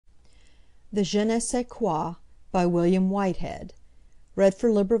The Je ne sais quoi by William Whitehead.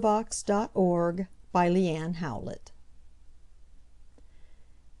 LibriVox.org by Leanne Howlett.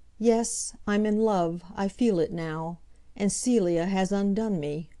 Yes, I'm in love, I feel it now, and Celia has undone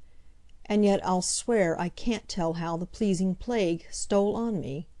me. And yet I'll swear I can't tell how the pleasing plague stole on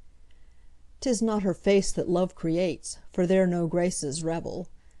me. 'Tis not her face that love creates, for there no graces revel.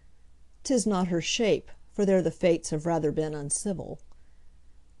 'Tis not her shape, for there the fates have rather been uncivil.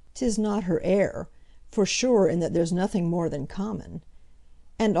 'Tis not her air, for sure in that there's nothing more than common.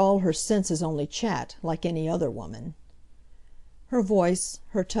 And all her sense is only chat, like any other woman. Her voice,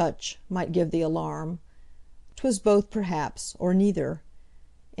 her touch, might give the alarm. 'Twas both perhaps, or neither.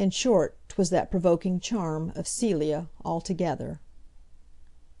 In short, 'twas that provoking charm of Celia altogether.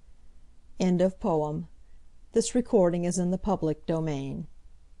 End of poem. This recording is in the public domain.